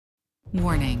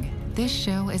Warning, this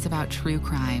show is about true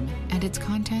crime, and its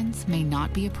contents may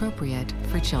not be appropriate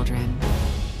for children.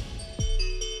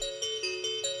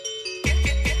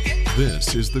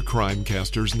 This is the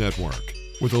CrimeCasters Network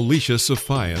with Alysia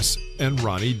Sofios and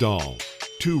Ronnie Dahl.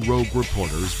 Two rogue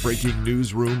reporters breaking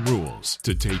newsroom rules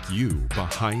to take you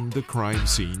behind the crime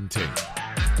scene tape.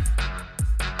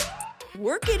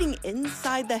 We're getting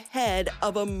inside the head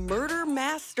of a murder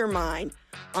mastermind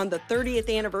on the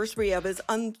 30th anniversary of his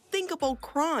unthinkable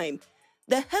crime.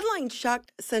 The headline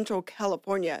shocked Central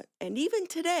California, and even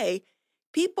today,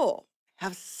 people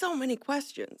have so many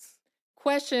questions.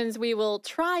 Questions we will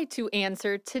try to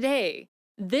answer today.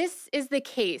 This is the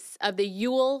case of the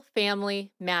Ewell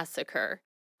family massacre.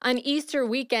 On Easter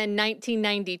weekend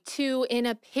 1992, in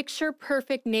a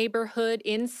picture-perfect neighborhood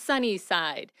in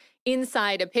Sunnyside,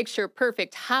 inside a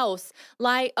picture-perfect house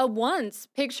lie a once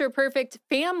picture-perfect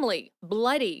family,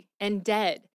 bloody and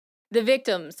dead. The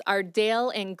victims are Dale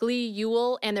and Glee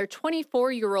Ewell and their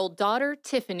 24-year-old daughter,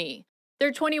 Tiffany.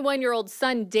 Their 21-year-old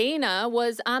son, Dana,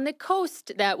 was on the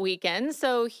coast that weekend,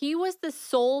 so he was the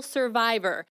sole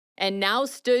survivor and now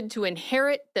stood to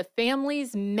inherit the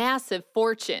family's massive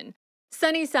fortune.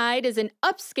 Sunnyside is an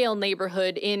upscale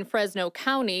neighborhood in Fresno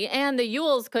County, and the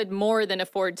Ewells could more than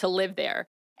afford to live there.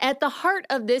 At the heart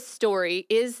of this story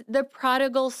is the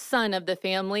prodigal son of the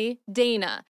family,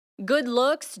 Dana. Good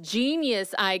looks,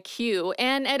 genius IQ,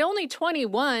 and at only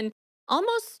 21,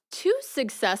 almost too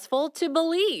successful to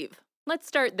believe. Let's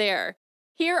start there.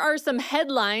 Here are some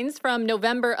headlines from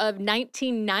November of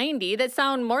 1990 that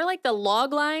sound more like the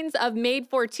log lines of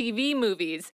made-for-TV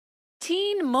movies.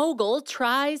 Teen mogul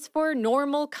tries for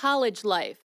normal college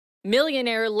life.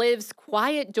 Millionaire lives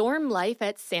quiet dorm life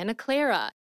at Santa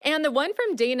Clara. And the one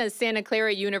from Dana's Santa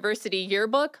Clara University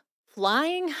yearbook,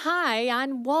 Flying High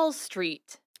on Wall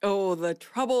Street. Oh, the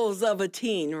troubles of a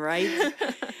teen, right?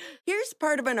 Here's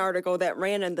part of an article that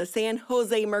ran in the San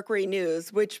Jose Mercury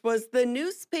News, which was the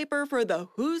newspaper for the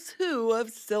who's who of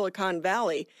Silicon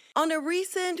Valley. On a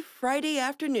recent Friday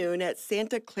afternoon at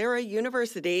Santa Clara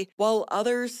University, while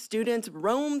other students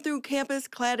roamed through campus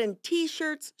clad in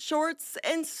t-shirts, shorts,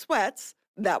 and sweats,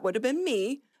 that would have been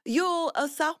me, Ewell, a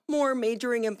sophomore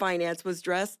majoring in finance, was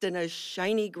dressed in a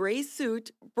shiny gray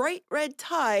suit, bright red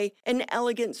tie, and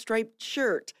elegant striped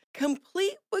shirt,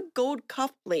 complete with gold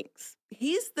cufflinks.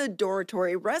 He's the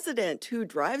dormitory resident who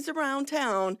drives around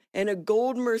town in a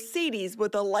gold Mercedes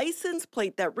with a license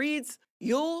plate that reads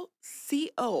Ewell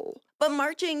CO. But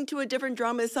marching to a different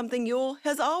drum is something Ewell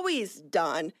has always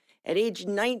done. At age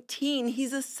 19,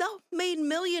 he's a self-made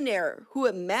millionaire who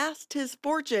amassed his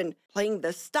fortune playing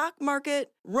the stock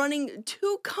market, running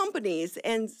 2 companies,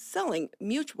 and selling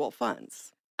mutual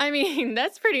funds. I mean,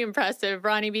 that's pretty impressive,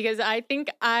 Ronnie, because I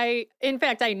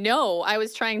know I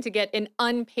was trying to get an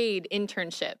unpaid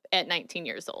internship at 19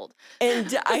 years old.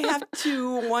 And I have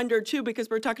to wonder, too, because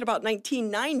we're talking about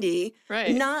 1990,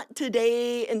 right? Not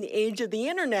today in the age of the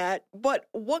internet, but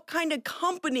what kind of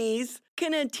companies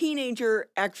can a teenager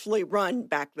actually run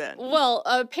back then? Well,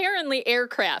 apparently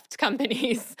aircraft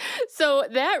companies. So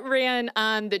that ran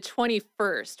on the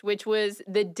 21st, which was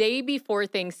the day before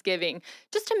Thanksgiving.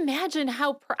 Just imagine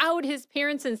how proud his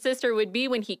parents and sister would be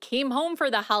when he came home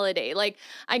for the holiday. Like,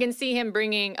 I can see him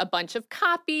bringing a bunch of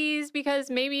copies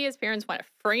because maybe his parents want to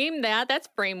frame that. That's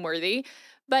frame-worthy.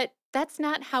 But that's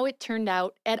not how it turned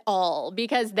out at all,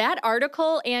 because that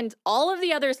article and all of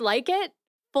the others like it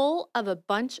full of a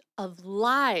bunch of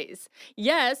lies.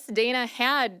 Yes, Dana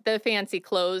had the fancy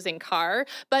clothes and car,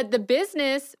 but the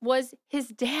business was his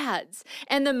dad's.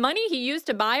 And the money he used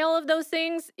to buy all of those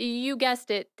things, you guessed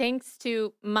it, thanks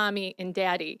to mommy and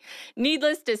daddy.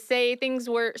 Needless to say, things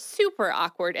were super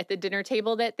awkward at the dinner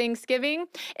table that Thanksgiving.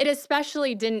 It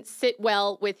especially didn't sit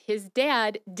well with his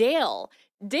dad, Dale.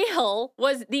 Dale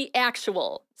was the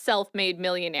actual self-made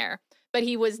millionaire, but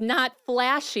he was not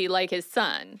flashy like his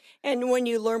son. And when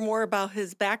you learn more about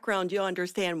his background, you'll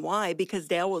understand why, because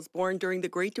Dale was born during the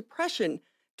Great Depression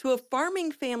to a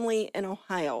farming family in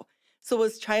Ohio. So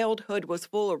his childhood was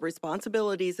full of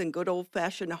responsibilities and good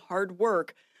old-fashioned hard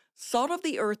work,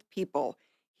 salt-of-the-earth people.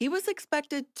 He was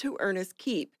expected to earn his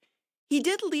keep. He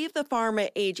did leave the farm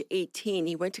at age 18.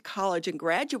 He went to college and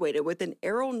graduated with an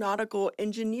aeronautical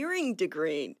engineering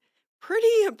degree.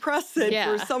 Pretty impressive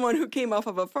for someone who came off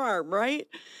of a farm, right?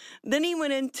 Then he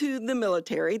went into the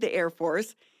military, the Air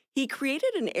Force. He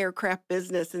created an aircraft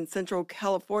business in Central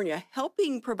California,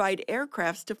 helping provide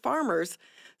aircrafts to farmers.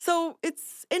 So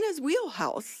it's in his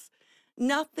wheelhouse.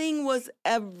 Nothing was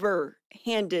ever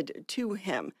handed to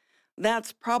him.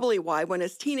 That's probably why when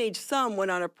his teenage son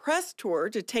went on a press tour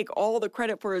to take all the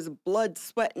credit for his blood,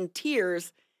 sweat, and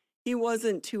tears, he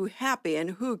wasn't too happy,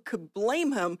 and who could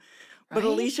blame him? But Right?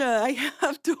 Alicia, I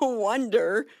have to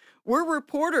wonder, we're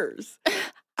reporters.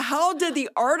 How did the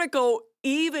article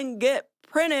even get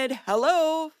printed?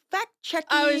 Hello, fact checking.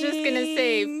 I was just going to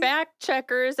say, fact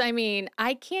checkers. I mean,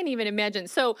 I can't even imagine.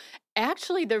 So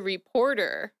actually, the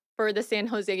reporter for the San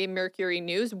Jose Mercury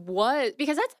News was,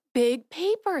 because that's a big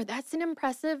paper. That's an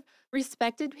impressive,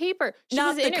 respected paper.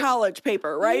 Not the college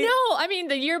paper, right? No, I mean,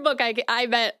 the yearbook,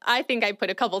 I think I put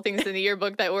a couple things in the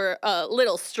yearbook that were a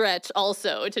little stretch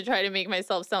also to try to make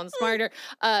myself sound smarter.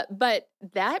 But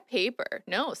that paper,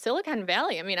 no, Silicon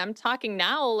Valley. I mean, I'm talking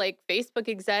now like Facebook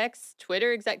execs,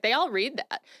 Twitter execs, they all read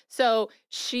that. So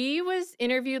she was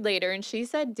interviewed later and she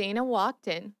said Dana walked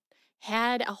in,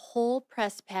 had a whole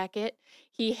press packet.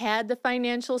 He had the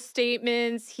financial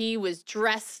statements. He was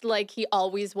dressed like he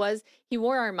always was. He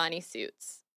wore Armani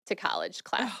suits to college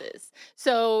classes.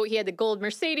 So he had the gold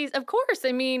Mercedes. Of course,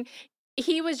 I mean,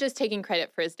 he was just taking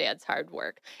credit for his dad's hard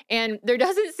work. And there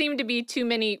doesn't seem to be too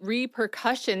many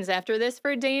repercussions after this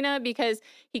for Dana because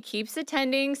he keeps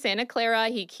attending Santa Clara,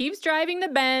 he keeps driving the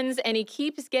Benz, and he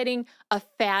keeps getting a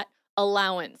fat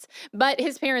allowance. But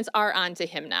his parents are onto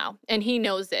him now, and he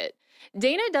knows it.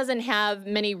 Dana doesn't have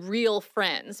many real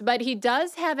friends, but he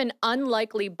does have an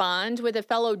unlikely bond with a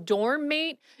fellow dorm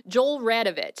mate, Joel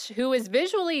Radovich, who is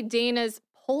visually Dana's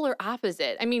polar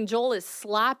opposite. I mean, Joel is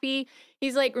sloppy.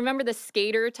 He's like, remember the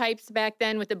skater types back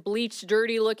then with the bleached,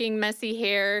 dirty-looking, messy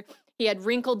hair? He had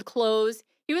wrinkled clothes.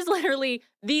 He was literally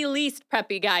the least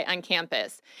preppy guy on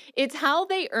campus. It's how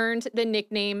they earned the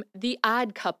nickname The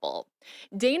Odd Couple.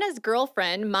 Dana's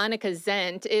girlfriend, Monica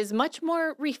Zent, is much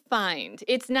more refined.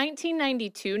 It's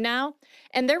 1992 now,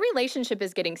 and their relationship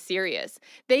is getting serious.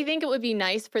 They think it would be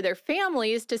nice for their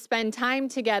families to spend time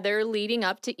together leading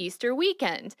up to Easter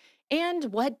weekend.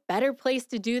 And what better place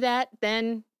to do that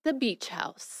than the beach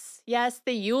house? Yes,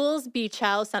 the Ewell's Beach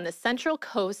House on the Central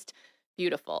Coast.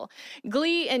 Beautiful.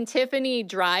 Glee and Tiffany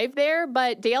drive there,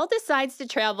 but Dale decides to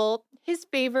travel his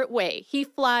favorite way. He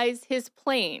flies his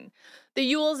plane. The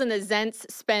Ewells and the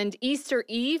Zents spend Easter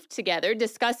Eve together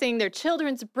discussing their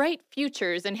children's bright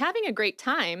futures and having a great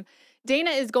time.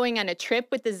 Dana is going on a trip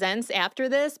with the Zents after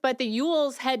this, but the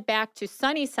Ewells head back to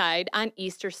Sunnyside on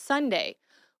Easter Sunday.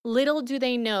 Little do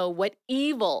they know what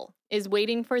evil is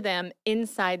waiting for them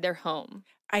inside their home.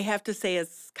 I have to say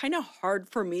it's kind of hard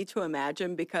for me to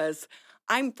imagine because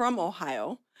I'm from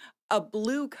Ohio, a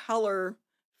blue-collar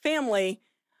family.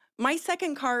 My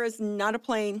second car is not a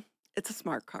plane. It's a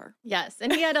smart car. Yes,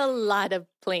 and he had a lot of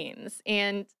planes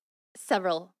and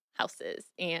several houses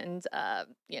and,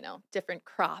 different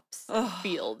crops,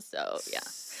 fields. So, yeah.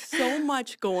 So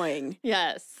much going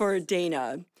for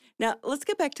Dana. Now, let's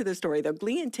get back to the story, though.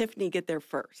 Glee and Tiffany get there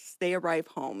first. They arrive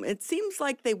home. It seems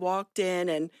like they walked in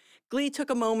and Glee took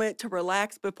a moment to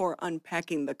relax before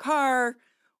unpacking the car.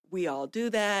 We all do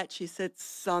that. She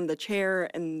sits on the chair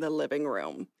in the living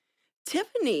room.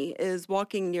 Tiffany is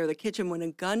walking near the kitchen when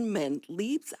a gunman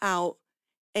leaps out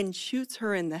and shoots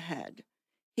her in the head.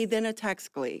 He then attacks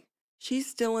Glee. She's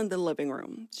still in the living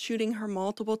room, shooting her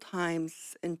multiple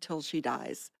times until she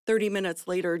dies. 30 minutes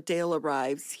later, Dale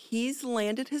arrives. He's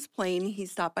landed his plane. He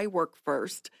stopped by work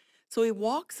first. So he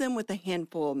walks in with a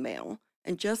handful of mail.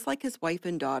 And just like his wife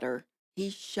and daughter,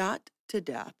 he's shot to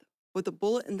death with a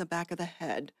bullet in the back of the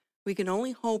head. We can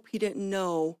only hope he didn't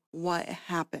know what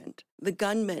happened. The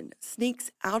gunman sneaks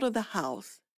out of the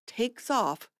house, takes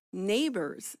off.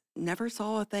 Neighbors never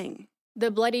saw a thing.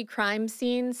 The bloody crime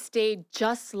scene stayed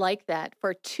just like that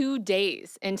for 2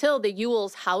 days until the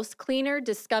Ewell's house cleaner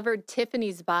discovered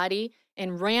Tiffany's body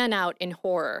and ran out in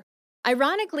horror.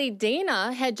 Ironically,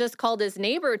 Dana had just called his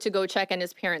neighbor to go check on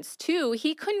his parents too.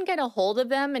 He couldn't get a hold of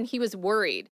them and he was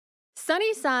worried.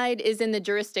 Sunnyside is in the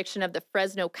jurisdiction of the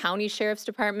Fresno County Sheriff's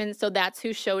Department, so that's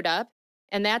who showed up.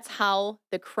 And that's how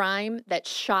the crime that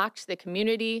shocked the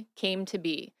community came to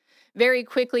be. Very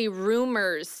quickly,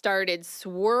 rumors started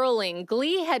swirling.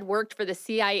 Glee had worked for the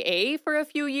CIA for a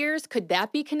few years. Could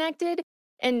that be connected?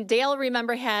 And Dale,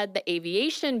 remember, had the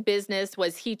aviation business.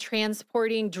 Was he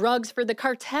transporting drugs for the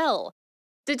cartel?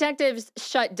 Detectives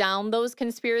shut down those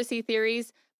conspiracy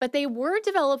theories, but they were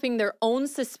developing their own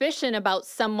suspicion about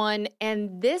someone,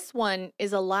 and this one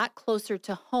is a lot closer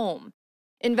to home.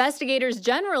 Investigators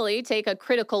generally take a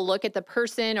critical look at the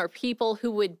person or people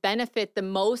who would benefit the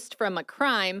most from a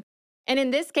crime. And in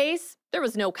this case, there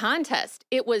was no contest.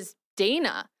 It was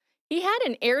Dana. He had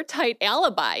an airtight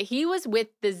alibi. He was with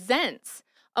the Zents.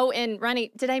 Oh, and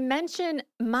Ronnie, did I mention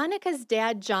Monica's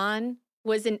dad, John,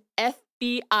 was an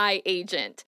FBI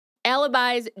agent?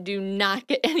 Alibis do not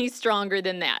get any stronger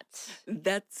than that.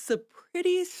 That's a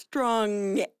pretty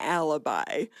strong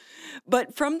alibi.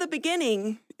 But from the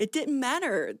beginning, it didn't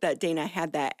matter that Dana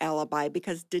had that alibi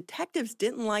because detectives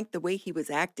didn't like the way he was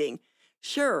acting.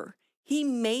 Sure, he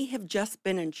may have just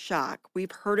been in shock.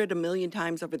 We've heard it a million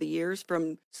times over the years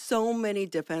from so many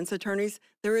defense attorneys.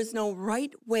 There is no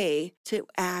right way to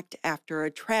act after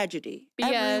a tragedy.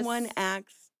 BS. Everyone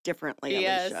acts differently,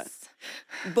 Alysia. Yes.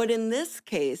 But in this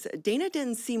case, Dana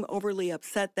didn't seem overly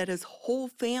upset that his whole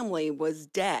family was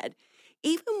dead.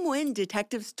 Even when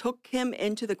detectives took him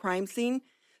into the crime scene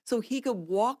so he could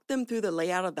walk them through the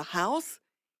layout of the house,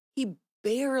 he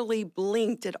barely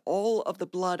blinked at all of the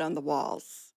blood on the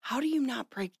walls. How do you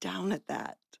not break down at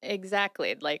that?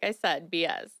 Exactly. Like I said,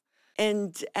 BS.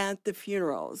 And at the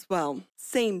funerals, well,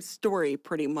 same story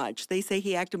pretty much. They say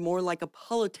he acted more like a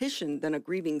politician than a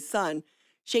grieving son,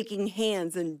 shaking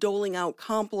hands and doling out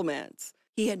compliments.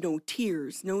 He had no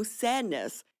tears, no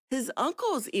sadness. His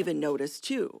uncles even noticed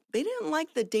too. They didn't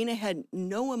like that Dana had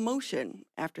no emotion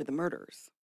after the murders.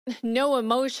 No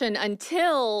emotion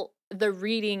until the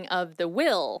reading of the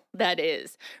will, that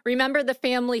is. Remember the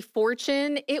family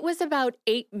fortune? It was about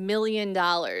 $8 million,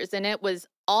 and it was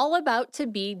all about to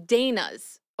be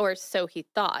Dana's, or so he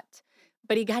thought.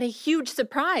 But he got a huge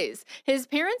surprise. His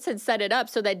parents had set it up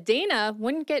so that Dana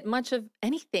wouldn't get much of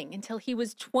anything until he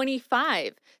was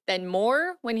 25, then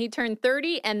more when he turned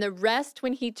 30, and the rest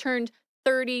when he turned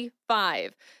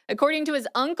 35. According to his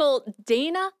uncle,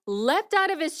 Dana leapt out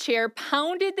of his chair,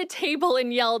 pounded the table,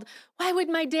 and yelled, "Why would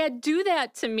my dad do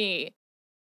that to me?"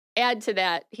 Add to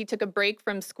that, he took a break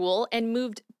from school and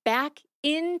moved back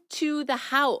into the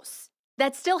house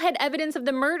that still had evidence of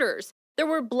the murders. There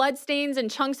were bloodstains and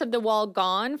chunks of the wall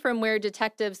gone from where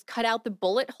detectives cut out the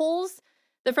bullet holes.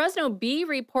 The Fresno Bee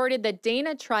reported that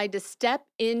Dana tried to step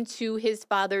into his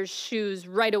father's shoes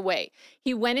right away.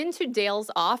 He went into Dale's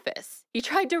office. He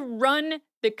tried to run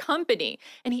the company,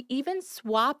 and he even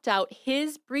swapped out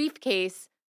his briefcase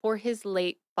for his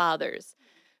late father's.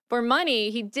 For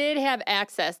money, he did have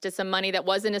access to some money that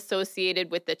wasn't associated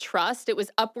with the trust. It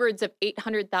was upwards of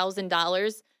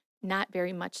 $800,000. Not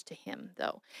very much to him,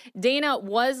 though. Dana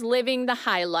was living the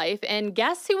high life, and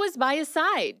guess who was by his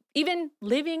side, even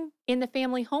living in the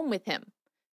family home with him?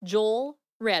 Joel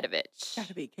Radovich.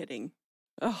 Gotta be kidding.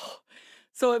 Oh.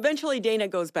 So eventually Dana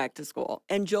goes back to school,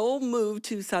 and Joel moved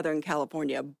to Southern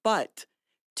California, but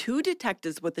two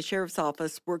detectives with the sheriff's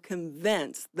office were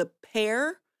convinced the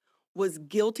pair was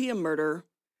guilty of murder.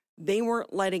 They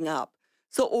weren't letting up.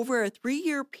 So over a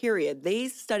 3-year period, they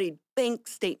studied bank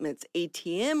statements,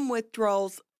 ATM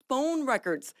withdrawals, phone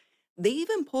records. They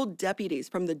even pulled deputies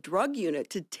from the drug unit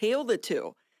to tail the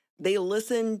two. They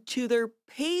listened to their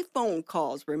payphone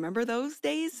calls. Remember those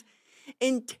days?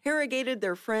 Interrogated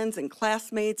their friends and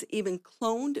classmates, even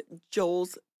cloned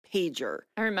Joel's pager.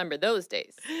 I remember those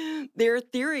days. Their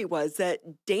theory was that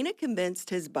Dana convinced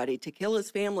his buddy to kill his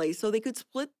family so they could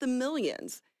split the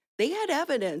millions. They had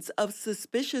evidence of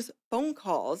suspicious phone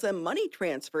calls and money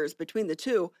transfers between the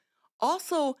two.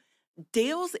 Also,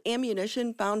 Dale's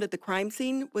ammunition found at the crime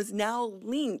scene was now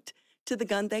linked to the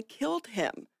gun that killed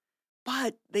him.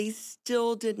 But they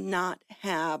still did not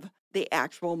have the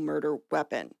actual murder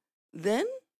weapon. Then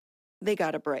they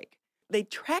got a break. They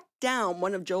tracked down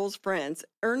one of Joel's friends,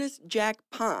 Ernest Jack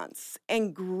Ponce,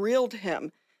 and grilled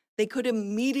him. They could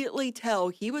immediately tell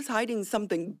he was hiding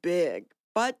something big,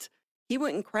 but he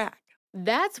wouldn't crack.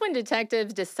 That's when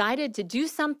detectives decided to do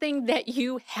something that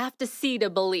you have to see to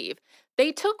believe.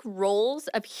 They took rolls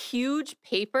of huge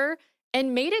paper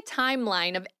and made a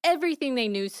timeline of everything they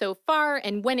knew so far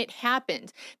and when it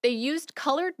happened. They used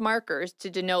colored markers to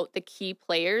denote the key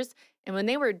players, and when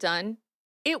they were done,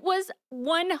 it was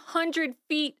 100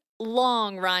 feet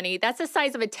long, Ronnie. That's the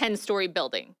size of a 10-story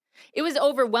building. It was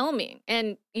overwhelming,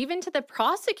 and even to the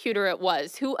prosecutor it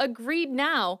was, who agreed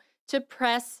now to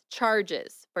press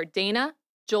charges for Dana,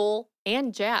 Joel,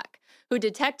 and Jack, who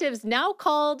detectives now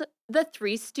called the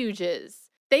Three Stooges.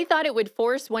 They thought it would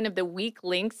force one of the weak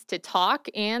links to talk,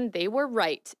 and they were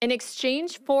right. In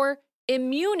exchange for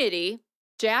immunity,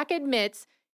 Jack admits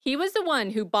he was the one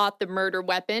who bought the murder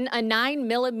weapon, a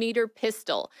 9mm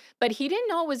pistol, but he didn't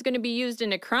know it was going to be used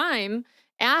in a crime.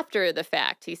 After the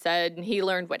fact, he said he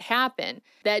learned what happened,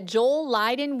 that Joel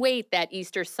lied in wait that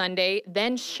Easter Sunday,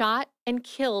 then shot and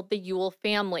killed the Ewell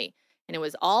family. And it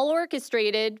was all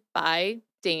orchestrated by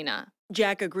Dana.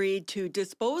 Jack agreed to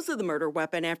dispose of the murder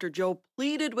weapon after Joel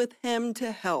pleaded with him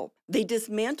to help. They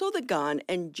dismantled the gun,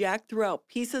 and Jack threw out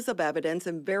pieces of evidence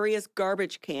in various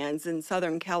garbage cans in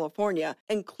Southern California,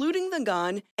 including the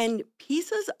gun and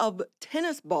pieces of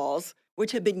tennis balls,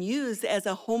 which had been used as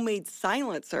a homemade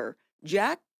silencer.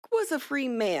 Jack was a free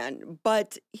man,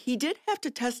 but he did have to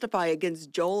testify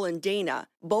against Joel and Dana.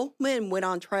 Both men went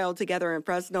on trial together in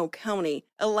Fresno County.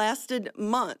 It lasted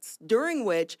months, during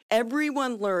which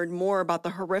everyone learned more about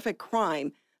the horrific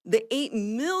crime, the $8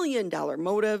 million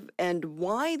motive, and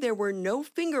why there were no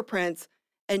fingerprints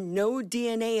and no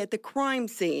DNA at the crime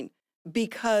scene.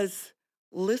 Because,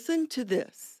 listen to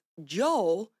this,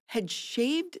 Joel had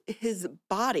shaved his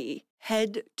body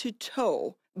head to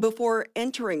toe before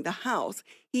entering the house.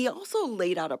 He also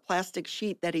laid out a plastic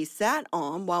sheet that he sat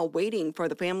on while waiting for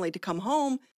the family to come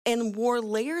home and wore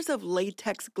layers of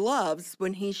latex gloves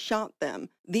when he shot them.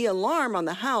 The alarm on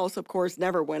the house, of course,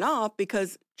 never went off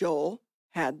because Joel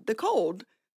had the cold,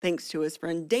 thanks to his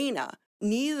friend Dana.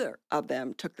 Neither of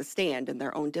them took the stand in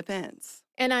their own defense.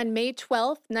 And on May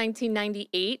 12,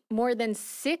 1998, more than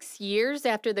 6 years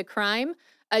after the crime,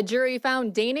 a jury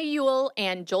found Dana Ewell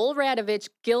and Joel Radovich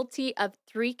guilty of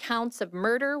 3 counts of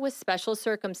murder with special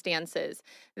circumstances.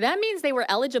 That means they were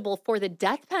eligible for the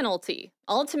death penalty.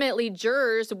 Ultimately,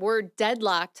 jurors were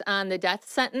deadlocked on the death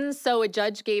sentence, so a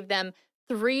judge gave them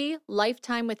 3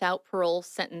 lifetime without parole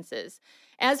sentences.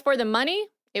 As for the money,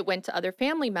 it went to other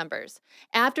family members.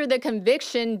 After the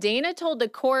conviction, Dana told the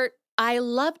court, "I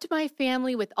loved my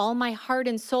family with all my heart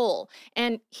and soul,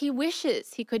 and he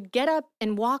wishes he could get up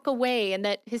and walk away and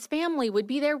that his family would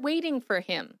be there waiting for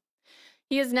him."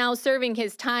 He is now serving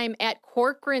his time at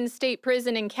Corcoran State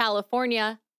Prison in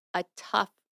California, a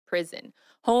tough prison,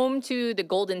 home to the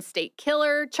Golden State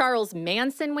Killer, Charles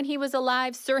Manson when he was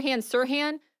alive, Sirhan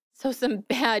Sirhan, so some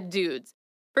bad dudes.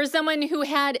 For someone who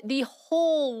had the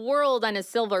whole world on a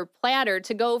silver platter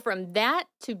to go from that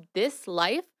to this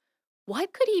life,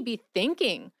 what could he be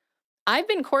thinking? I've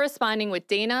been corresponding with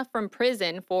Dana from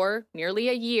prison for nearly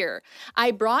a year.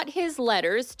 I brought his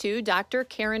letters to Dr.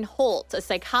 Karen Holt, a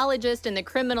psychologist in the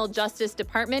Criminal Justice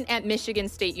Department at Michigan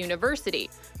State University.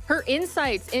 Her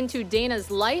insights into Dana's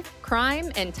life,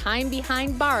 crime, and time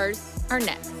behind bars are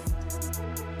next.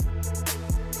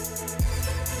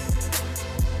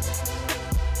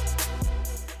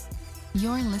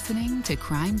 You're listening to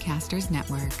CrimeCasters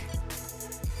Network.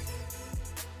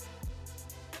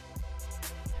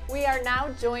 We are now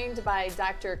joined by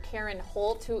Dr. Karen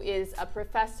Holt, who is a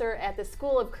professor at the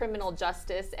School of Criminal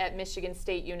Justice at Michigan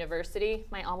State University,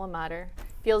 my alma mater.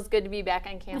 Feels good to be back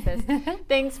on campus.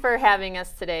 Thanks for having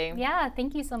us today. Yeah,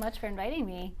 thank you so much for inviting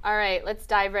me. All right, let's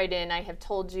dive right in. I have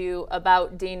told you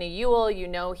about Dana Ewell. You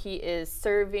know he is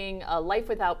serving a life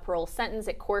without parole sentence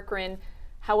at Corcoran.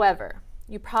 However,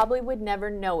 you probably would never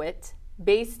know it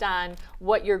based on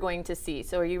what you're going to see.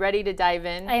 So are you ready to dive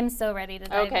in? I am so ready to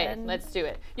dive in. Okay, let's do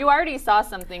it. You already saw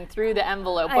something through the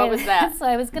envelope. What was that? So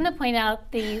I was going to point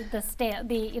out the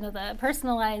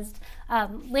personalized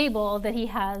label that he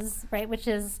has, right, which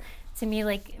is to me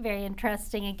like very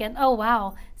interesting. Again, oh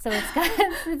wow! So it's got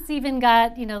it's even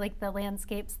got like the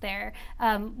landscapes there,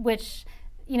 which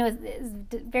is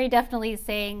very definitely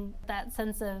saying that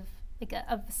sense of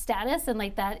of status and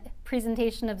like that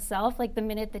presentation of self, like the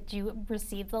minute that you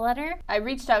receive the letter. I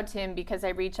reached out to him because I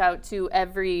reach out to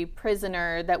every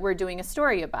prisoner that we're doing a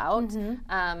story about,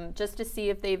 just to see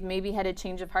if they've maybe had a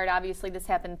change of heart. Obviously, this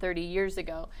happened 30 years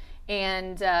ago.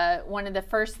 And one of the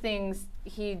first things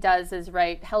he does is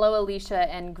write, "Hello, Alysia,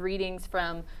 and greetings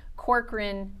from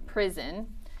Corcoran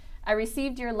Prison. I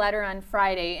received your letter on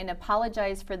Friday and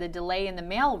apologize for the delay in the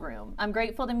mailroom. I'm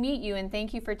grateful to meet you and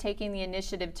thank you for taking the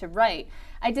initiative to write.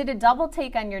 I did a double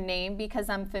take on your name because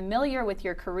I'm familiar with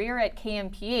your career at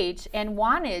KMPH and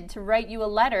wanted to write you a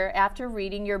letter after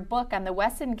reading your book on the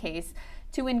Wesson case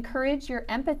to encourage your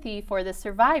empathy for the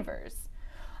survivors.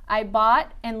 I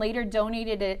bought and later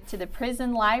donated it to the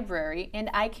prison library, and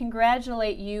I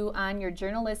congratulate you on your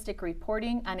journalistic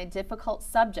reporting on a difficult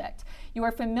subject. You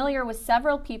are familiar with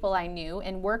several people I knew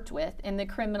and worked with in the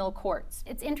criminal courts."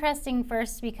 It's interesting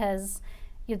first because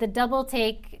the double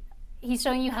take, he's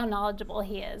showing you how knowledgeable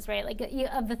he is, right? Like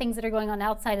of the things that are going on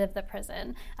outside of the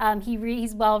prison.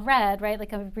 He's well read, right?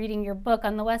 Like I'm reading your book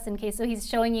on the Wesson case, so he's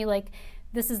showing you like,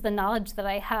 this is the knowledge that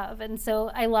I have. And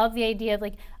so I love the idea of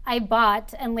like, I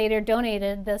bought and later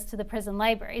donated this to the prison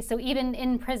library. So even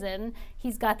in prison,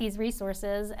 he's got these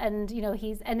resources and,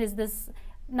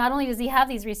 not only does he have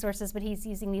these resources, but he's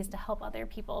using these to help other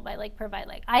people by provide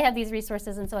I have these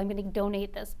resources and so I'm going to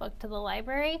donate this book to the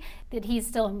library, that he's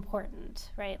still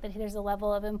important, right? That there's a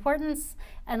level of importance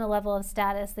and a level of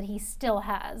status that he still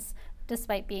has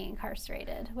despite being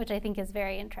incarcerated, which I think is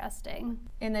very interesting.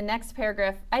 In the next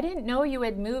paragraph, "I didn't know you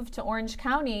had moved to Orange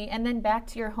County and then back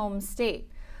to your home state."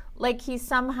 Like he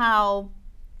somehow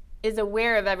is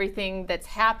aware of everything that's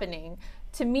happening.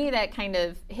 to me, that kind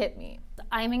of hit me.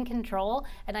 I'm in control,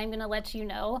 and I'm going to let you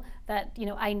know that,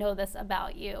 I know this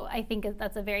about you. I think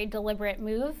that's a very deliberate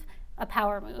move. A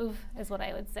power move is what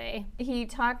I would say. He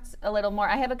talked a little more.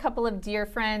 I have a couple of dear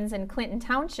friends in Clinton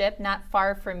Township, not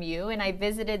far from you, and I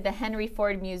visited the Henry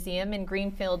Ford Museum in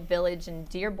Greenfield Village in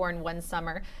Dearborn one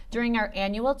summer during our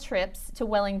annual trips to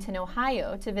Wellington,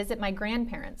 Ohio, to visit my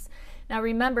grandparents. Now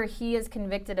remember, he is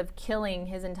convicted of killing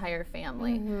his entire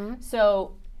family. Mm-hmm.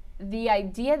 So the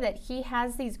idea that he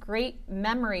has these great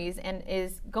memories and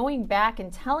is going back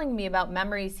and telling me about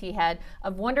memories he had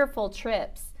of wonderful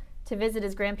trips to visit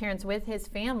his grandparents with his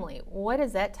family. What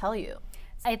does that tell you?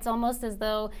 It's almost as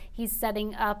though he's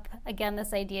setting up, again,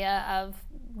 this idea of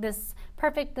this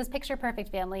picture perfect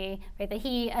family, right? That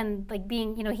he, and like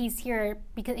being, he's here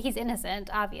because he's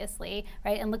innocent, obviously,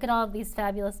 right? And look at all of these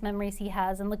fabulous memories he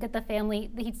has, and look at the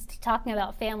family. He's talking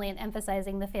about family and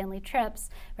emphasizing the family trips,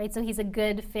 right? So he's a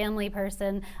good family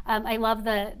person. I love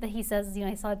that he says,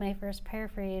 I saw my first prayer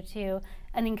for you too,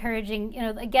 and encouraging,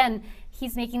 again,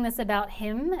 he's making this about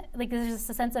him. Like there's just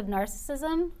a sense of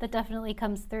narcissism that definitely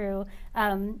comes through,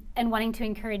 and wanting to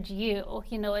encourage you,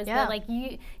 that like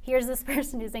here's this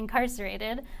person who's incarcerated,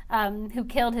 who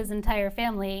killed his entire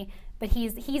family, but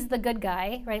he's the good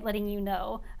guy, right? Letting you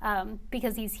know,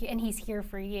 because he's here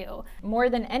for you. More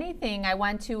than anything, I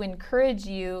want to encourage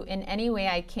you in any way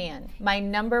I can. My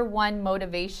number one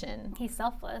motivation. He's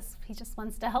selfless. He just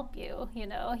wants to help you.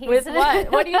 With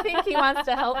what? What do you think he wants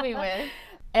to help me with?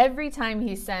 Every time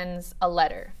he sends a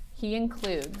letter, he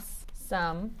includes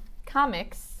some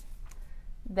comics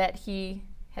that he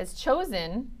has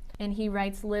chosen, and he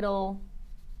writes little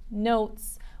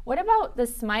notes. What about the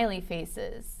smiley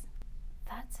faces?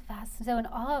 That's fascinating.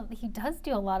 So he does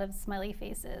do a lot of smiley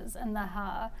faces and the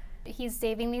ha. He's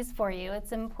saving these for you.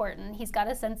 It's important. He's got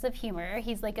a sense of humor.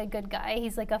 He's like a good guy.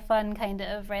 He's like a fun kind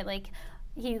of, right? Like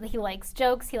he likes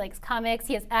jokes. He likes comics.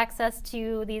 He has access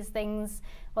to these things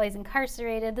while he's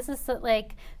incarcerated. This is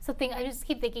something I just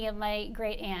keep thinking of. My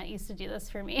great aunt used to do this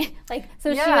for me. She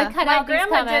would cut out these comments. My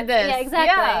grandma did this. Yeah,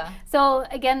 exactly. Yeah. So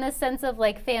again, this sense of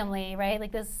like family, right?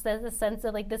 Like this sense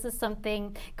of like this is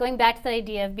something, going back to the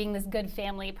idea of being this good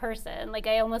family person. Like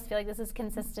I almost feel like this is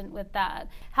consistent with that.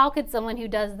 How could someone who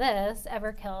does this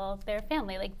ever kill their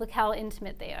family? Like look how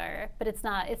intimate they are. But it's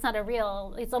not a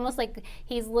real. It's almost like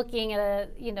he's looking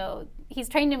at he's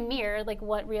trying to mirror like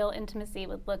what real intimacy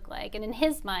would look like, and in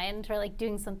his mind, or like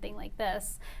doing something like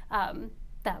this,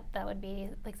 that would be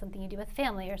like something you do with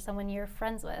family or someone you're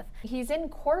friends with. He's in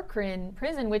Corcoran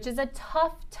prison, which is a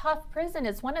tough prison.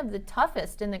 It's one of the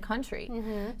toughest in the country.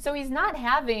 Mm-hmm. So he's not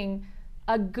having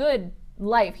a good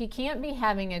life. He can't be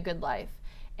having a good life.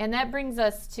 And that brings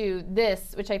us to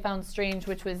this, which I found strange,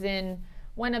 which was in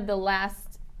one of the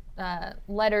last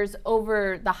letters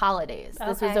over the holidays. Okay.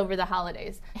 This was over the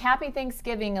holidays. Happy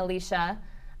Thanksgiving, Alysia.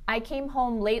 I came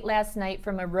home late last night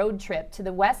from a road trip to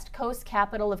the West Coast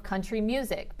capital of country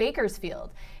music,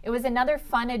 Bakersfield. It was another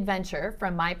fun adventure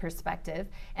from my perspective,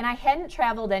 and I hadn't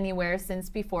traveled anywhere since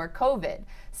before COVID.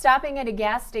 Stopping at a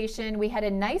gas station, we had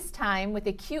a nice time with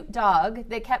a cute dog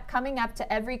that kept coming up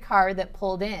to every car that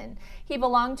pulled in. He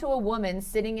belonged to a woman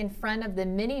sitting in front of the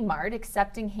mini mart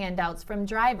accepting handouts from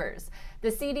drivers.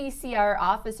 The CDCR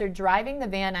officer driving the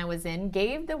van I was in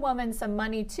gave the woman some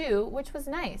money too, which was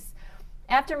nice.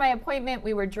 After my appointment,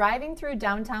 we were driving through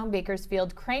downtown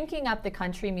Bakersfield, cranking up the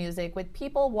country music with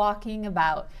people walking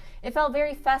about. It felt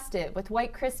very festive with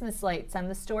white Christmas lights on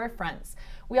the storefronts.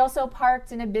 We also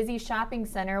parked in a busy shopping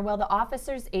center while the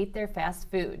officers ate their fast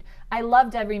food. I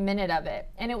loved every minute of it,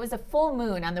 and it was a full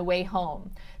moon on the way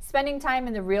home. Spending time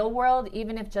in the real world,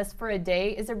 even if just for a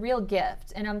day, is a real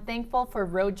gift, and I'm thankful for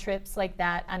road trips like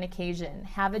that on occasion.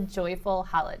 Have a joyful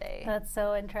holiday. That's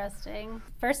so interesting.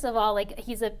 First of all, like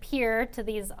he's a peer to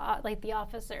these like the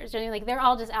officers. Like they're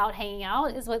all just out hanging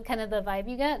out is what kind of the vibe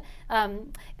you get.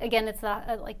 Again, it's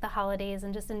like the holidays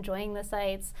and just enjoying the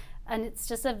sights. And it's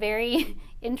just a very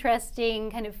interesting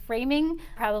kind of framing.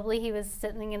 Probably he was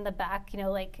sitting in the back,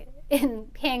 like in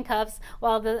handcuffs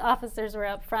while the officers were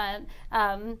up front.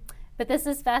 But this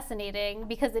is fascinating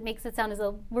because it makes it sound as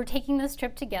though we're taking this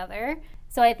trip together.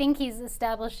 So I think he's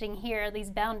establishing here these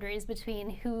boundaries between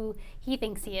who he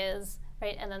thinks he is,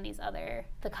 right, and then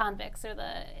the convicts or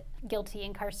the guilty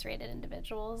incarcerated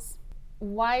individuals.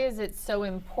 Why is it so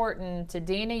important to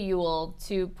Dana Ewell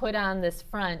to put on this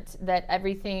front that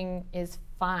everything is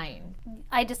fine?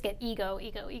 I just get ego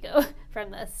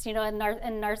from this, and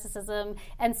narcissism.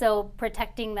 And so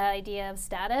protecting that idea of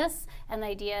status and the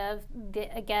idea of,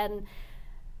 again,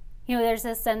 there's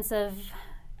this sense of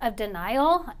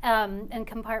denial and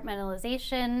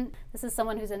compartmentalization. This is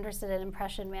someone who's interested in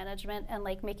impression management and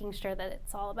like making sure that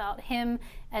it's all about him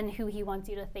and who he wants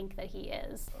you to think that he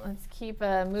is. Let's keep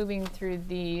moving through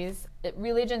these.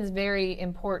 Religion's very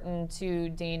important to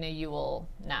Dana Ewell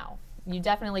now. You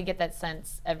definitely get that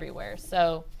sense everywhere.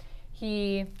 So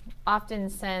he often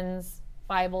sends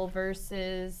Bible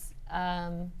verses.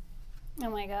 Oh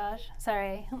my gosh,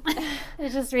 sorry. I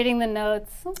was just reading the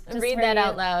notes. Read that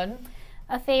out loud.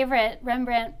 A favorite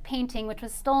Rembrandt painting, which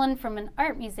was stolen from an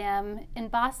art museum in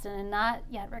Boston and not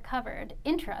yet recovered.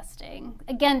 Interesting.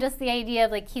 Again, just the idea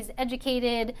of like he's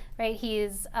educated, right? He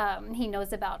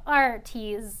knows about art.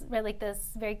 He's right, like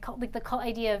this very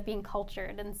idea of being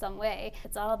cultured in some way.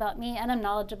 It's all about me, and I'm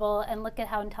knowledgeable, and look at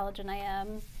how intelligent I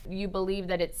am. You believe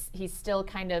that he's still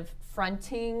kind of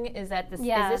fronting? Is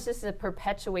this just a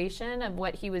perpetuation of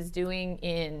what he was doing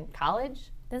in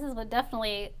college? This is what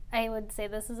definitely, I would say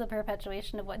this is a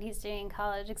perpetuation of what he's doing in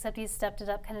college, except he's stepped it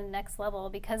up kind of next level,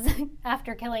 because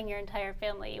after killing your entire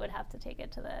family, you would have to take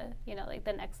it to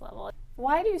the next level.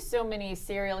 Why do so many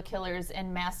serial killers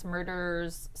and mass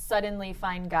murderers suddenly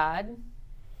find God?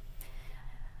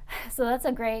 So that's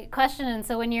a great question. And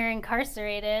so when you're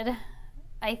incarcerated,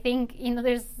 I think,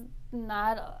 there's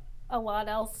not a lot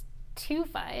else to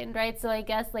find, right? So I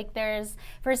guess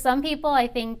for some people, I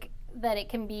think that it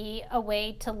can be a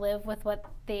way to live with what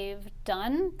they've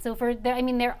done. So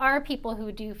there are people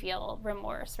who do feel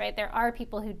remorse, right? There are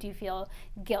people who do feel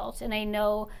guilt, and I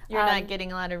know you're not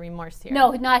getting a lot of remorse here.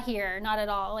 No, not here, not at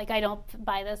all. I don't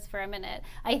buy this for a minute.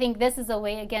 I think this is a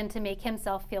way again to make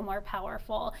himself feel more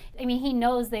powerful. He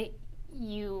knows that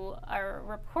you are a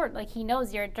reporter, he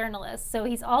knows you're a journalist. So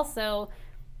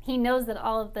he knows that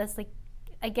all of this,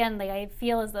 I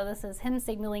feel as though this is him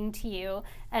signaling to you,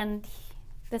 and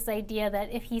this idea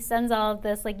that if he sends all of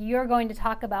this, you're going to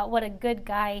talk about what a good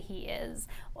guy he is.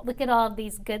 Look at all of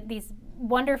these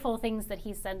wonderful things that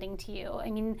he's sending to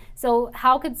you. So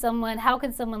how could someone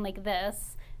like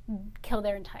this kill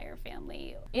their entire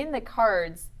family? In the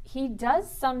cards, he does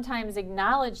sometimes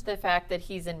acknowledge the fact that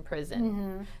he's in prison.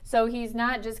 Mm-hmm. So he's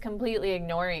not just completely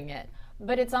ignoring it,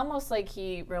 but it's almost like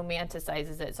he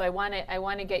romanticizes it. So I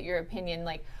want to get your opinion.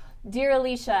 Dear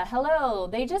Alysia, hello,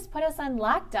 they just put us on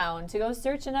lockdown to go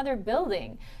search another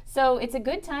building. So it's a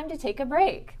good time to take a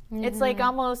break. Mm-hmm. It's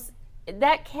almost,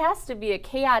 that has to be a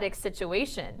chaotic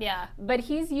situation. Yeah. But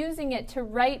he's using it to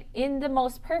write in the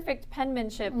most perfect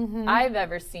penmanship mm-hmm. I've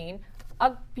ever seen,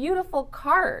 a beautiful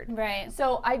card. Right.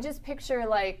 So I just picture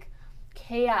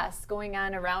chaos going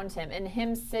on around him and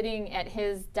him sitting at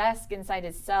his desk inside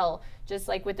his cell, just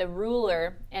with a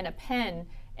ruler and a pen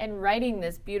and writing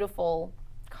this beautiful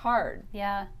card.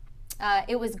 Yeah.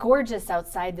 It was gorgeous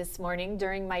outside this morning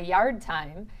during my yard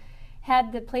time.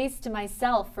 Had the place to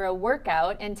myself for a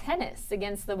workout and tennis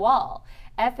against the wall.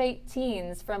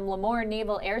 F-18s from Lemoore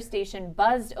Naval Air Station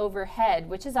buzzed overhead,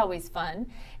 which is always fun,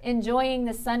 enjoying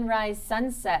the sunrise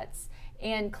sunsets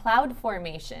and cloud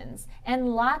formations,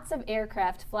 and lots of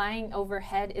aircraft flying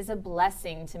overhead is a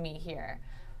blessing to me here.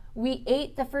 We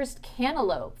ate the first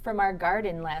cantaloupe from our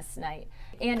garden last night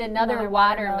and another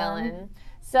watermelon.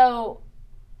 So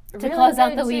to close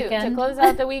out the weekend. To close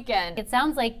out the weekend. It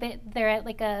sounds like they're at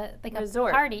a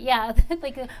resort party. Yeah,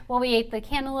 we ate the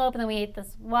cantaloupe and then we ate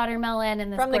this watermelon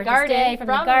and this from the gorgeous day from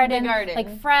the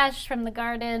garden, fresh from the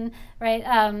garden, right?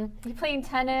 You're playing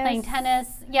tennis.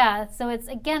 Yeah. So it's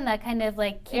again that kind of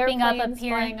keeping up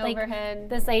appearance, overhead.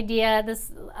 This idea,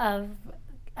 of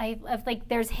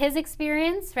there's his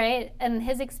experience, right, and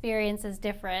his experience is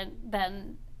different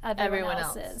than everyone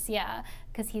else's. Yeah,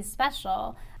 because he's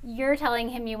special. You're telling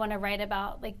him you want to write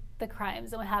about the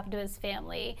crimes and what happened to his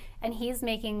family, and he's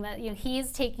making that,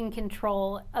 he's taking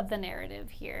control of the narrative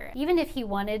here. Even if he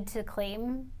wanted to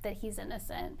claim that he's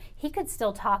innocent, he could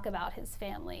still talk about his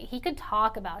family. He could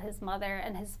talk about his mother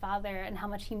and his father and how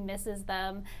much he misses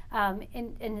them,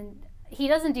 and he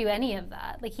doesn't do any of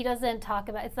that. He doesn't talk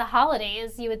about, it's the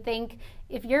holidays. You would think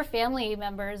if your family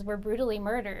members were brutally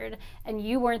murdered and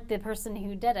you weren't the person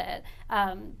who did it,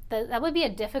 that would be a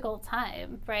difficult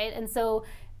time, right? And so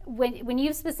when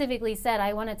you specifically said,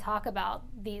 I want to talk about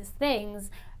these things,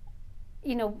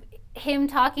 him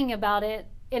talking about it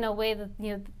in a way that,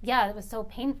 it was so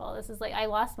painful. This is I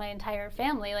lost my entire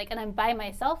family, and I'm by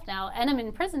myself now, and I'm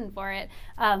in prison for it.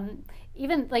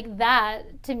 Even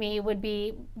that to me would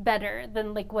be better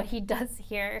than what he does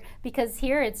here, because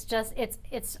here it's just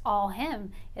it's all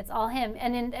him. It's all him,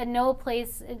 and in no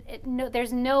place,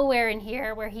 there's nowhere in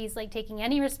here where he's taking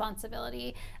any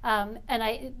responsibility. And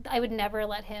I would never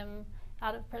let him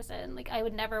out of prison. I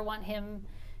would never want him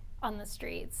on the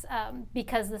streets,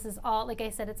 because this is all, like I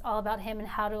said, it's all about him and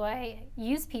how do I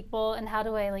use people and how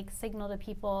do I like signal to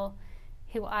people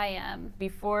who I am.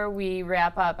 Before we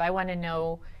wrap up, I want to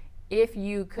know if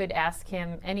you could ask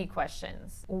him any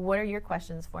questions. What are your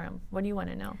questions for him? What do you want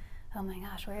to know? Oh my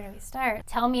gosh, where do we start?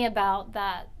 Tell me about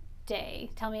that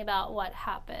day. Tell me about what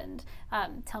happened.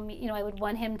 Tell me, I would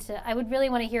really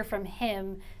want to hear from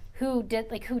him who did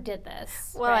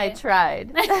this. Well, right? I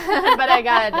tried, but I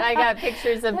got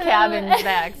pictures of cabins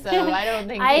back, so I don't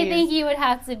think. I think you would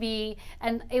have to be,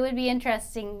 and it would be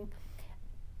interesting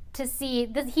to see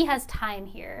that he has time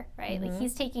here, right? Like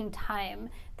he's taking time.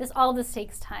 All this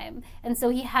takes time, and so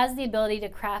he has the ability to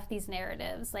craft these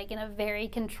narratives like in a very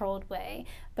controlled way.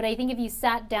 But I think if you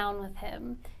sat down with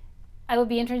him, I would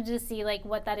be interested to see like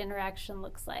what that interaction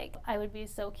looks like. I would be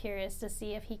so curious to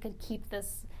see if he could keep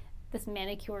this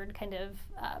manicured kind of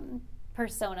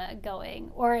persona going,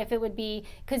 or if it would be,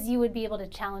 because you would be able to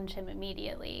challenge him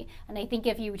immediately. And I think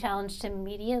if you challenged him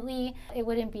immediately, it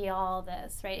wouldn't be all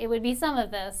this, right? It would be some of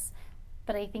this,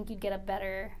 but I think you'd get a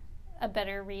better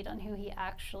read on who he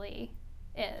actually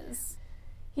is.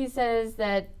 He says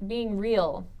that being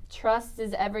real, trust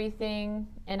is everything,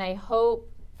 and I hope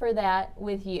for that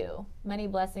with you. Many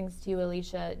blessings to you,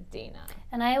 Alysia. Dana.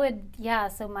 And I would,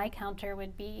 so my counter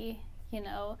would be,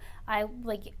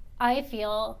 I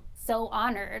feel so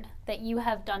honored that you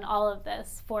have done all of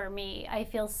this for me. I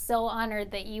feel so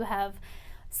honored that you have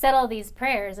said all these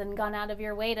prayers and gone out of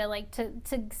your way to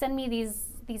send me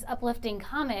these uplifting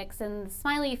comics and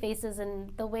smiley faces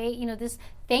and the way, this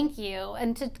thank you,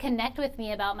 and to connect with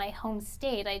me about my home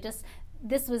state.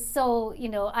 This was so,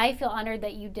 I feel honored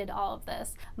that you did all of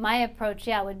this. My approach,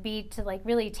 would be to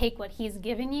really take what he's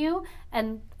given you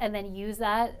and then use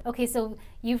that. Okay, so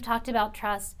you've talked about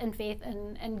trust and faith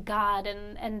and God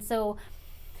and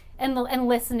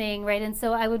listening, right? And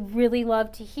so I would really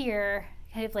love to hear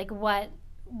kind of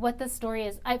what the story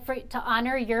is to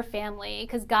honor your family,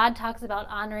 because God talks about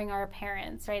honoring our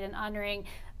parents, right? And honoring.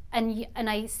 And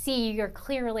I see your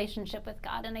clear relationship with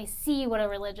God, and I see what a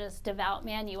religious, devout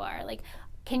man you are.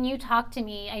 Can you talk to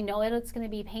me? I know it's going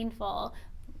to be painful,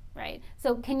 right?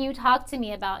 So can you talk to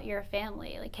me about your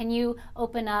family? Can you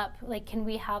open up? Can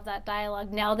we have that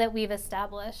dialogue now that we've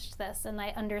established this and I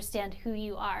understand who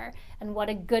you are and what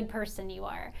a good person you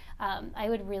are? I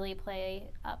would really play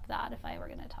up that if I were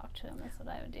going to talk to him. That's what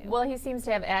I would do. Well, he seems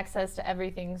to have access to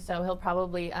everything, so he'll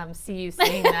probably see you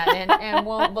saying that and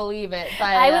won't believe it. But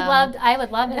I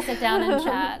would love to sit down and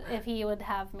chat if he would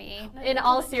have me. In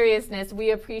all seriousness,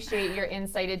 we appreciate your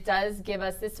insight. It does give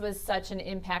us, this was such an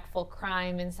impactful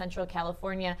crime in Central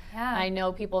California. Yeah. I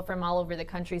know people from all over the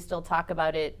country still talk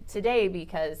about it today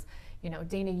because,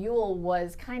 Dana Ewell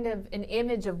was kind of an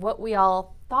image of what we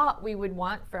all thought we would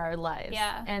want for our lives.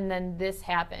 Yeah. And then this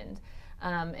happened.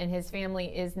 And his family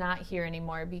is not here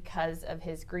anymore because of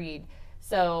his greed.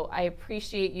 So I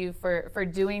appreciate you for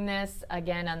doing this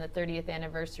again on the 30th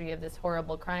anniversary of this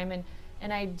horrible crime.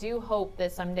 And I do hope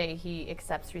that someday he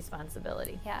accepts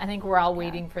responsibility. Yeah. I think we're all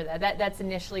waiting for that. That's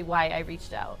initially why I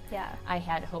reached out. Yeah. I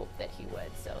had hope that he would.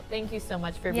 So thank you so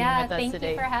much for being with us thank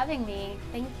today. you for having me.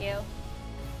 Thank you.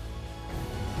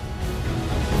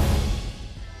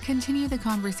 Continue the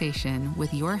conversation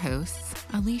with your hosts,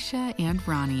 Alysia and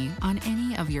Ronnie, on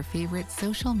any of your favorite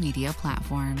social media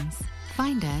platforms.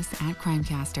 Find us at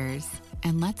CrimeCasters,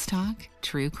 and let's talk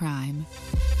true crime.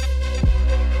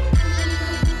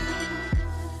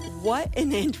 What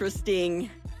an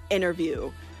interesting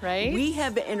interview. Right? We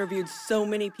have interviewed so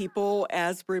many people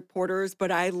as reporters,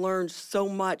 but I learned so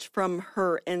much from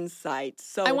her insights.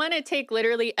 So I want to take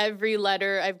literally every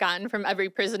letter I've gotten from every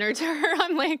prisoner to her.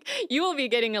 I'm like, you will be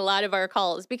getting a lot of our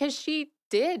calls because she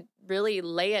did really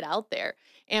lay it out there.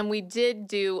 And we did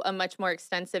do a much more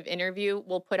extensive interview.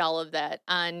 We'll put all of that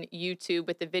on YouTube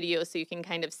with the video so you can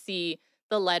kind of see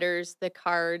the letters, the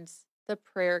cards, the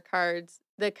prayer cards,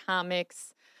 the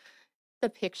comics, the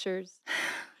pictures.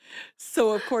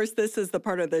 So, of course, this is the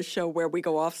part of the show where we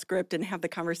go off script and have the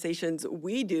conversations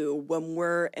we do when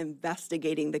we're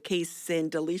investigating the case.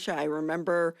 And Alysia, I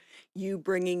remember you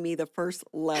bringing me the first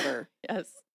letter.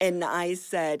 Yes. And I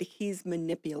said, he's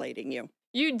manipulating you.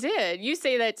 You did. You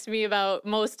say that to me about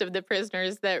most of the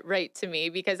prisoners that write to me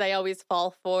because I always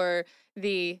fall for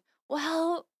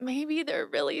well, maybe they're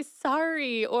really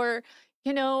sorry or,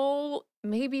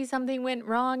 maybe something went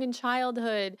wrong in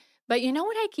childhood. But you know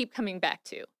what I keep coming back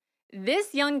to?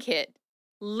 This young kid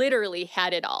literally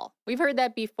had it all. We've heard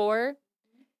that before.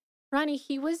 Ronnie,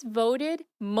 he was voted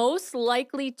most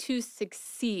likely to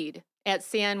succeed at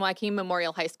San Joaquin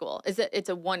Memorial High School. It's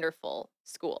a wonderful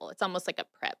school. It's almost like a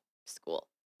prep school.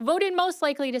 Voted most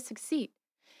likely to succeed.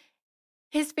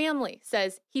 His family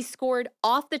says he scored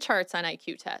off the charts on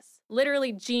IQ tests,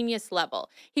 literally genius level.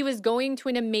 He was going to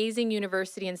an amazing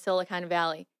university in Silicon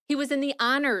Valley. He was in the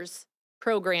honors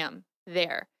program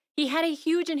there. He had a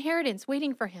huge inheritance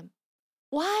waiting for him.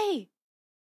 Why?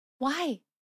 Why?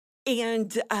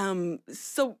 And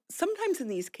so sometimes in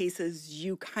these cases,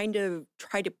 you kind of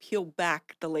try to peel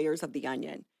back the layers of the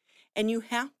onion, and you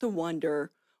have to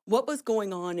wonder what was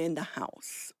going on in the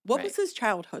house. What was his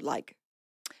childhood like?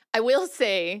 I will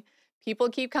say, people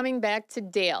keep coming back to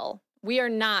Dale. We are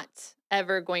not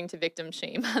ever going to victim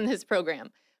shame on this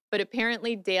program, but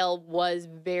apparently Dale was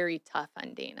very tough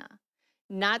on Dana.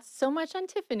 Not so much on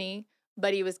Tiffany,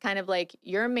 but he was kind of like,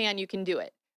 you're a man, you can do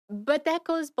it. But that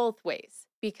goes both ways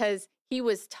because he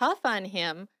was tough on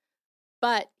him,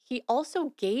 but he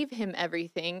also gave him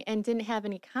everything and didn't have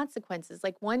any consequences.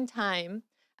 Like one time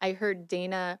I heard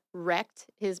Dana wrecked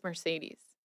his Mercedes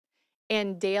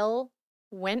and Dale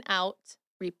went out,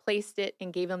 replaced it,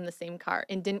 and gave him the same car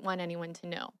and didn't want anyone to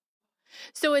know.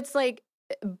 So it's like,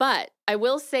 but I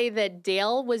will say that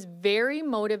Dale was very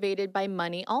motivated by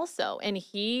money also. And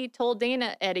he told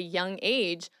Dana at a young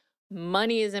age,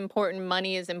 money is important,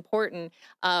 money is important.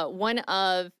 In one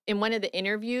of the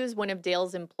interviews, one of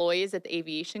Dale's employees at the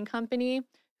aviation company,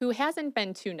 who hasn't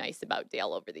been too nice about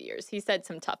Dale over the years, he said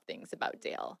some tough things about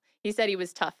Dale. He said he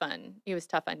was tough on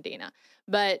Dana.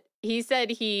 But he said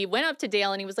he went up to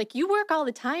Dale and he was like, you work all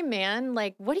the time, man.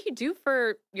 Like, what do you do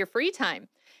for your free time?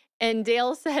 And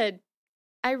Dale said,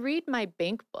 I read my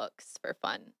bank books for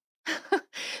fun.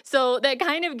 So that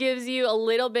kind of gives you a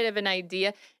little bit of an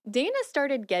idea. Dana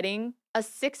started getting a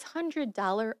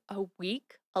 $600 a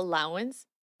week allowance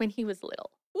when he was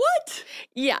little. What?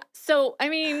 Yeah. So, I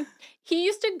mean, he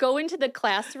used to go into the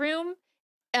classroom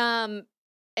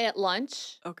at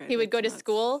lunch. Okay. He would go to nuts.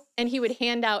 school and he would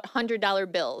hand out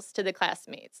 $100 bills to the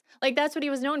classmates. Like, that's what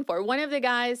he was known for. One of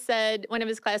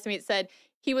his classmates said,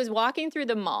 he was walking through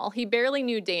the mall. He barely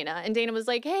knew Dana. And Dana was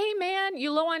like, hey, man,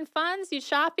 you low on funds? You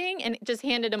shopping? And just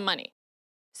handed him money.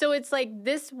 So it's like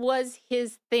this was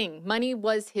his thing. Money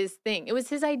was his thing. It was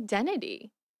his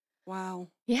identity. Wow.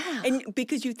 Yeah. And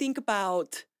because you think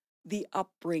about the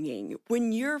upbringing,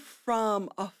 when you're from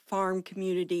a farm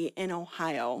community in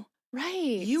Ohio, right.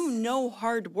 you know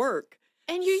hard work.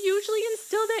 And you usually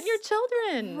instill that in your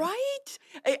children.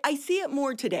 Right? I see it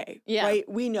more today, right?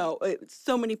 We know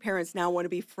so many parents now want to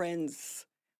be friends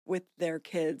with their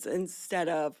kids instead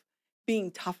of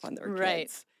being tough on their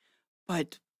kids.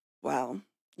 But, wow,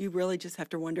 you really just have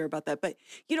to wonder about that. But,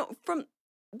 from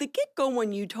the get-go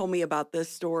when you told me about this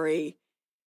story,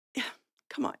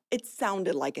 come on, it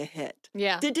sounded like a hit.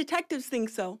 Yeah. Did detectives think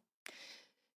so?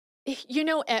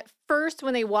 At first,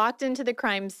 when they walked into the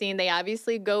crime scene, they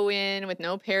obviously go in with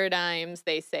no paradigms,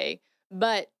 they say.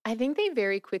 But I think they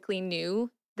very quickly knew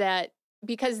that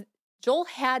because Joel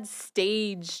had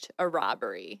staged a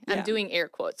robbery. Yeah. I'm doing air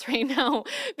quotes right now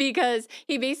because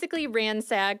he basically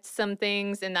ransacked some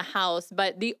things in the house.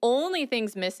 But the only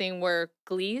things missing were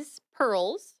Glee's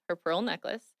pearls, her pearl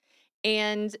necklace.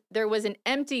 And there was an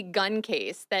empty gun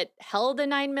case that held a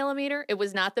 9mm. It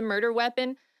was not the murder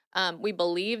weapon. We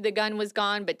believe the gun was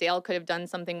gone, but Dale could have done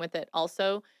something with it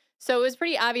also. So it was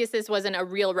pretty obvious this wasn't a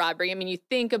real robbery. I mean, you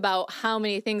think about how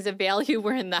many things of value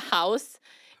were in the house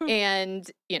and,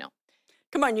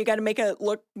 Come on, you got to make it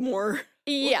look more.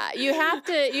 Yeah, you have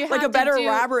to like a better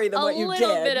robbery than what you did. A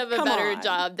little bit of a better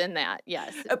job than that,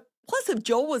 yes. Plus, if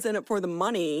Joel was in it for the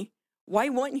money, why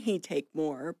wouldn't he take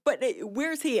more? But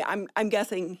where's he? I'm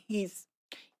guessing he's...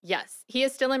 Yes, he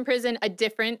is still in prison, a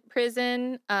different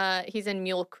prison. He's in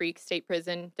Mule Creek State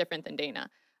Prison, different than Dana.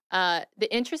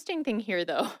 The interesting thing here,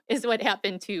 though, is what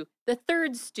happened to the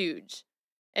third stooge,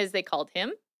 as they called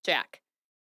him, Jack.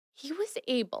 He was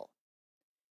able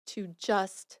to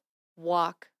just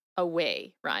walk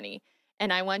away, Ronnie.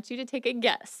 And I want you to take a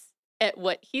guess at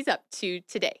what he's up to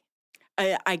today.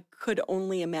 I could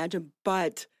only imagine,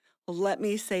 but let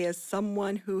me say, as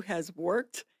someone who has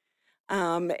worked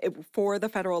for the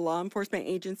federal law enforcement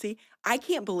agency, I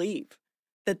can't believe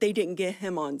that they didn't get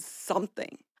him on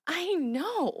something. I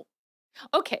know.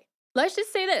 Okay, let's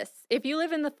just say this. If you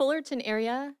live in the Fullerton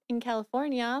area in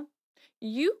California,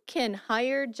 you can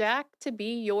hire Jack to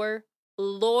be your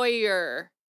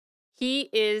lawyer. He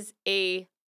is a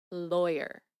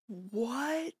lawyer.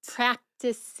 What?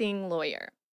 Practicing lawyer.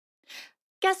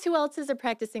 Guess who else is a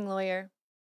practicing lawyer?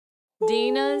 Ooh.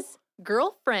 Dana's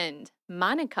girlfriend,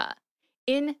 Monica,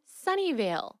 in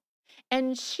Sunnyvale.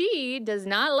 And she does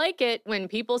not like it when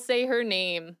people say her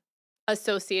name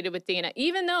associated with Dana,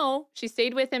 even though she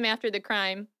stayed with him after the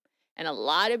crime. And a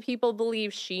lot of people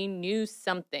believe she knew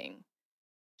something.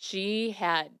 She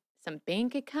had some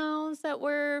bank accounts that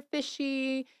were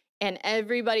fishy, and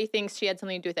everybody thinks she had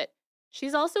something to do with it.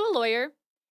 She's also a lawyer,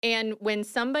 and when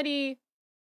somebody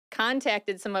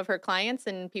contacted some of her clients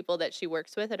and people that she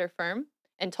works with at her firm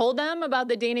and told them about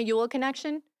the Dana Ewell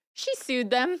connection, she sued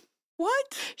them.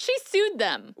 What? She sued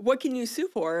them. What can you sue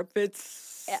for if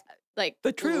it's like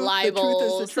the truth? libel, the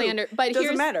truth is the slander. Truth. But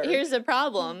Doesn't matter. Here's the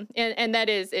problem, and that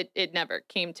is it never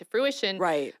came to fruition.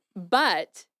 Right.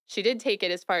 But she did take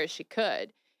it as far as she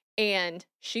could, and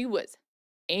she was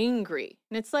angry.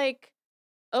 And it's like,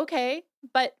 okay,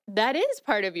 but that is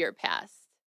part of your past.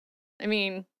 I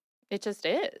mean, it just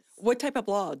is. What type of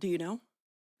law do you know?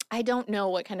 I don't know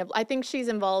what kind of, I think she's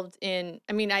involved in,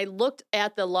 I mean, I looked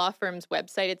at the law firm's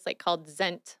website. It's like called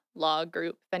Zent Law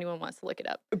Group, if anyone wants to look it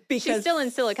up. Because she's still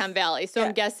in Silicon Valley, so yeah.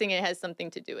 I'm guessing it has something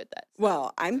to do with that.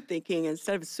 Well, I'm thinking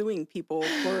instead of suing people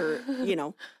for,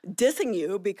 dissing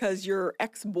you because your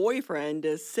ex-boyfriend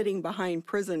is sitting behind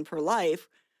prison for life,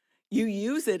 you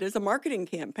use it as a marketing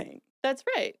campaign. That's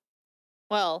right.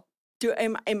 Well,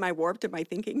 Am I warped? Am I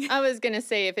thinking? I was going to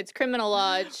say if it's criminal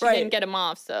law, she Right. didn't get him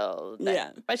off, so Yeah.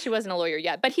 But she wasn't a lawyer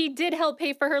yet. But he did help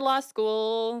pay for her law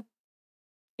school.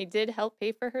 He did help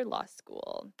pay for her law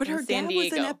school. But in her San dad was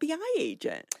Diego. an FBI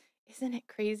agent. Isn't it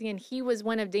crazy? And he was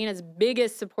one of Dana's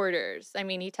biggest supporters. I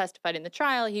mean, he testified in the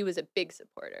trial. He was a big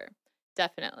supporter.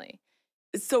 Definitely.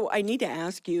 So I need to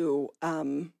ask you,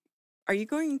 are you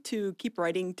going to keep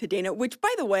writing to Dana? Which,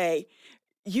 by the way,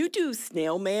 you do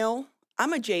snail mail.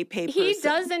 I'm a JPay person. He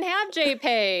doesn't have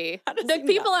JPay. How does The he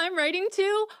people not? I'm writing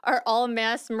to are all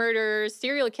mass murderers,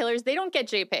 serial killers. They don't get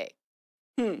JPay.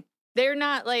 They're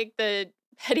not like the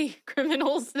petty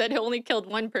criminals that only killed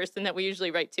one person that we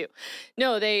usually write to.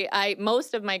 No,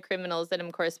 most of my criminals that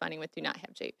I'm corresponding with do not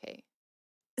have JPay.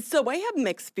 So I have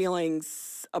mixed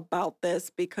feelings about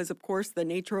this because, of course, the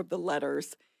nature of the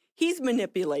letters, he's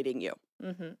manipulating you.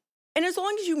 Mm-hmm. And as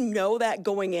long as you know that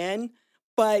going in,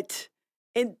 but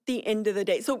at the end of the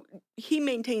day, so he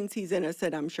maintains he's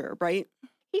innocent, I'm sure, right?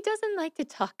 He doesn't like to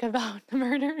talk about the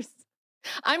murders.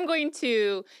 I'm going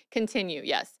to continue,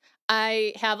 yes.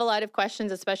 I have a lot of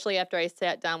questions, especially after I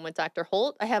sat down with Dr.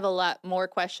 Holt. I have a lot more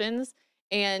questions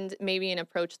and maybe an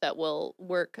approach that will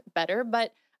work better,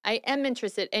 but I am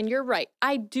interested. And you're right.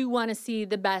 I do want to see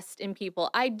the best in people.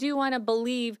 I do want to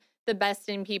believe the best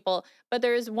in people. But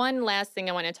there is one last thing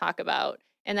I want to talk about,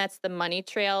 and that's the money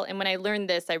trail. And when I learned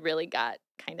this, I really got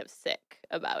kind of sick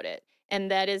about it. And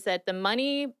that is that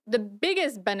the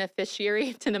biggest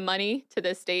beneficiary to the money to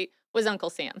the state was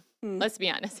Uncle Sam. Let's be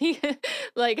honest. He,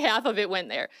 like half of it went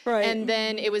there. Right. And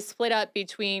then it was split up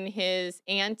between his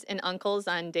aunt and uncles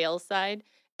on Dale's side.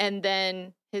 And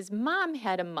then his mom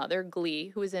had a mother, Glee,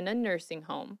 who was in a nursing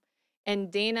home.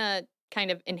 And Dana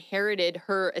kind of inherited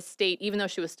her estate, even though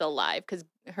she was still alive, because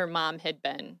her mom had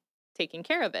been taking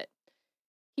care of it.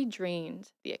 He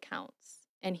drained the accounts,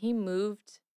 and he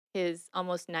moved his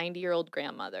almost 90-year-old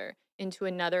grandmother into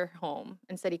another home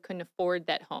and said he couldn't afford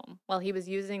that home while he was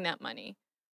using that money,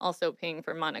 also paying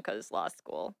for Monica's law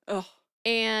school. Oh.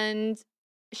 And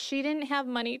she didn't have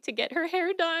money to get her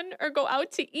hair done or go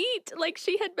out to eat like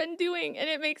she had been doing. And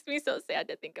it makes me so sad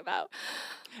to think about.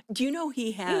 Do you know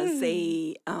he has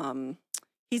a,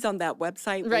 he's on that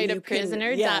website.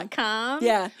 Writeaprisoner.com.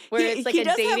 Yeah. Where it's like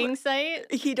a dating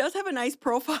site. He does have a nice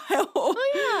profile. Oh,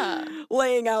 yeah.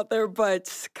 Laying out there,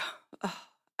 but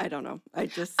I don't know.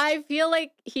 I feel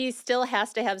like he still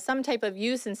has to have some type of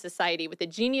use in society with a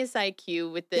genius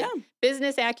IQ, with the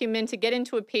business acumen to get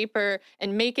into a paper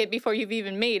and make it before you've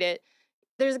even made it.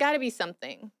 There's got to be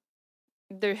something.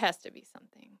 There has to be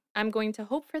something. I'm going to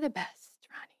hope for the best,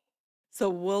 Ronnie.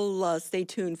 So we'll stay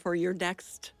tuned for your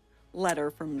next letter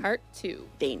from Part 2.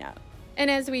 Dana. And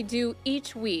as we do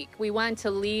each week, we want to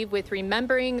leave with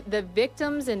remembering the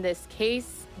victims in this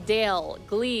case, Dale,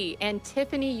 Glee, and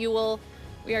Tiffany Ewell.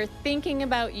 We are thinking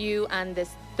about you on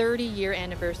this 30-year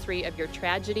anniversary of your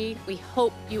tragedy. We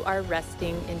hope you are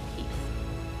resting in peace.